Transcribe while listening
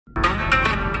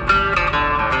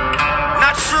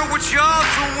what y'all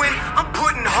doing. I'm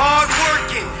putting hard work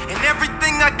in, and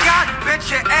everything I got, bet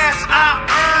your ass I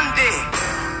earned it.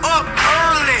 Up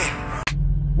early.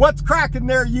 What's cracking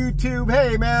there, YouTube?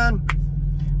 Hey, man.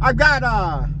 I've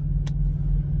got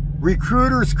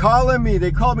recruiters calling me.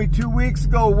 They called me 2 weeks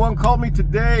ago. One called me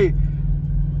today.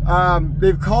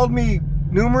 They've called me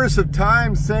numerous of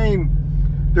times saying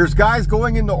there's guys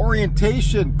going into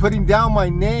orientation, putting down my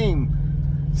name,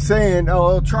 saying,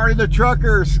 oh, Charlie the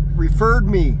Trucker referred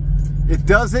me. It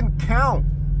doesn't count.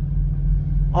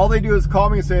 All they do is call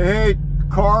me and say, hey,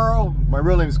 Carl, my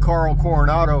real name is Carl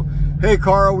Coronado. Hey,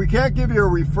 Carl, we can't give you a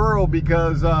referral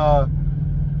because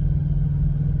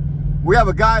we have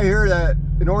a guy here that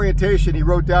in orientation, he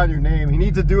wrote down your name. He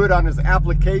needs to do it on his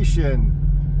application.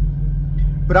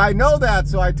 But I know that,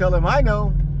 so I tell him, I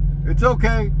know. It's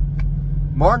okay.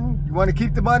 Martin, you want to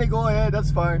keep the money? Go ahead,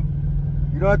 that's fine.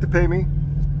 You don't have to pay me.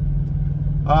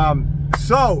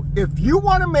 So, if you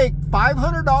want to make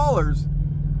 $500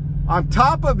 on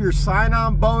top of your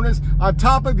sign-on bonus, on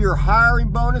top of your hiring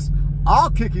bonus, I'll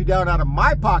kick you down out of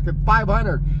my pocket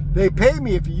 $500. They pay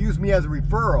me if you use me as a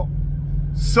referral.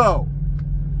 So,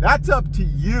 that's up to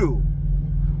you.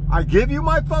 I give you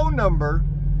my phone number.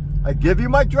 I give you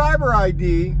my driver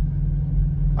ID.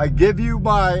 I give you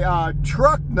my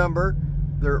truck number.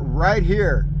 They're right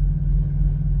here.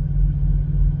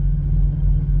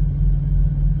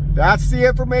 That's the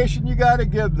information you got to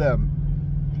give them.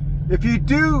 If you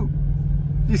do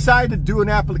decide to do an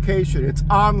application, it's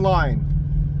online.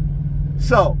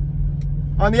 So,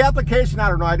 on the application, I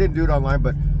don't know, I didn't do it online,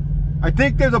 but I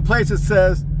think there's a place that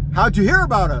says, how'd you hear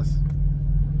about us?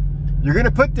 You're going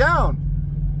to put down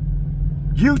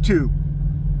YouTube,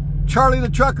 Charlie the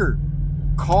Trucker,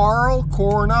 Carl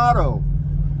Coronado,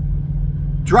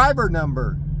 driver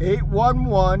number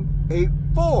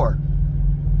 81184,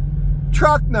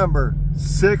 truck number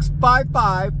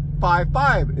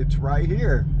 65555. It's right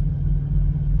here.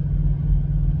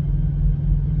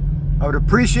 I would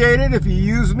appreciate it if you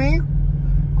use me.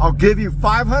 I'll give you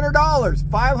 $500.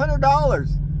 $500.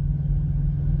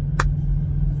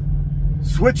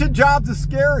 Switching jobs is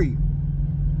scary.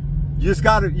 You just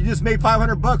made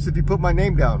 $500 if you put my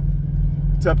name down.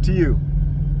 It's up to you.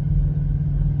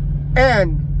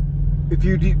 And if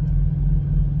you're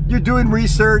doing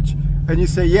research and you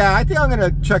say, yeah, I think I'm gonna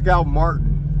check out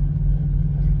Martin.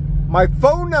 My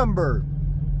phone number,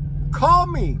 call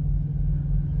me.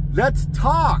 Let's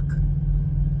talk.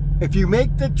 If you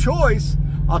make the choice,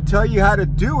 I'll tell you how to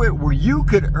do it where you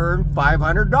could earn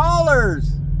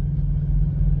 $500.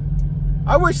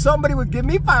 I wish somebody would give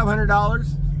me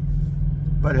 $500.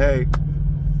 But hey,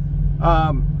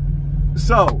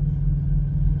 so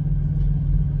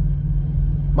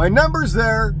my number's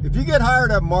there. If you get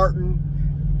hired at Martin,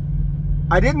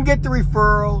 I didn't get the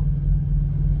referral,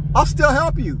 I'll still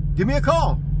help you. Give me a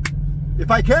call. If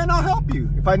I can, I'll help you.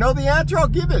 If I know the answer, I'll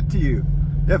give it to you.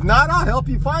 If not, I'll help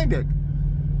you find it.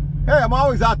 Hey, I'm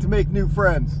always out to make new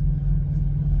friends.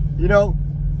 You know,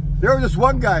 there was this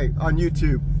one guy on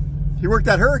YouTube. He worked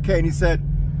at Hurricane. He said,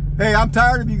 hey, I'm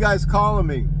tired of you guys calling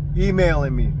me,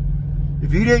 emailing me.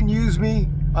 If you didn't use me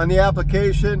on the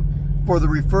application for the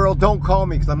referral, don't call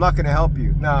me because I'm not going to help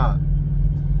you. Nah.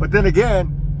 But then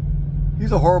again,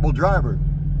 he's a horrible driver.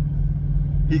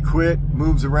 He quit,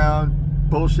 moves around,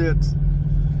 bullshits.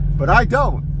 But I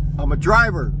don't. I'm a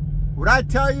driver. What I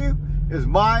tell you is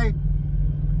my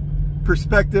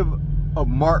perspective of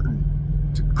Martin.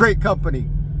 It's a great company.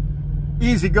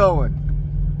 Easy going.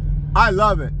 I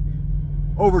love it.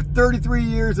 Over 33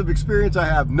 years of experience I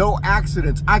have. No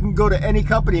accidents. I can go to any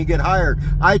company and get hired.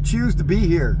 I choose to be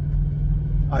here.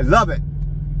 I love it.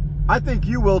 I think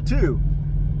you will too.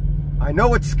 I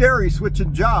know it's scary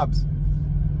switching jobs.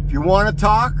 If you want to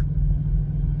talk,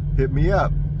 hit me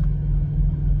up.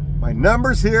 My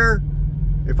number's here.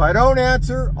 If I don't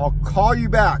answer, I'll call you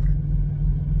back.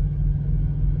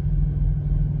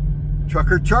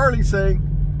 Trucker Charlie saying,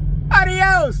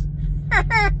 adios!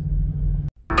 Not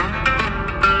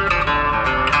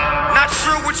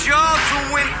sure what y'all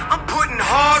doing. I'm putting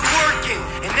hard work in,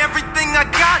 and everything I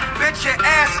got, bet your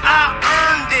ass I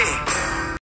earned it.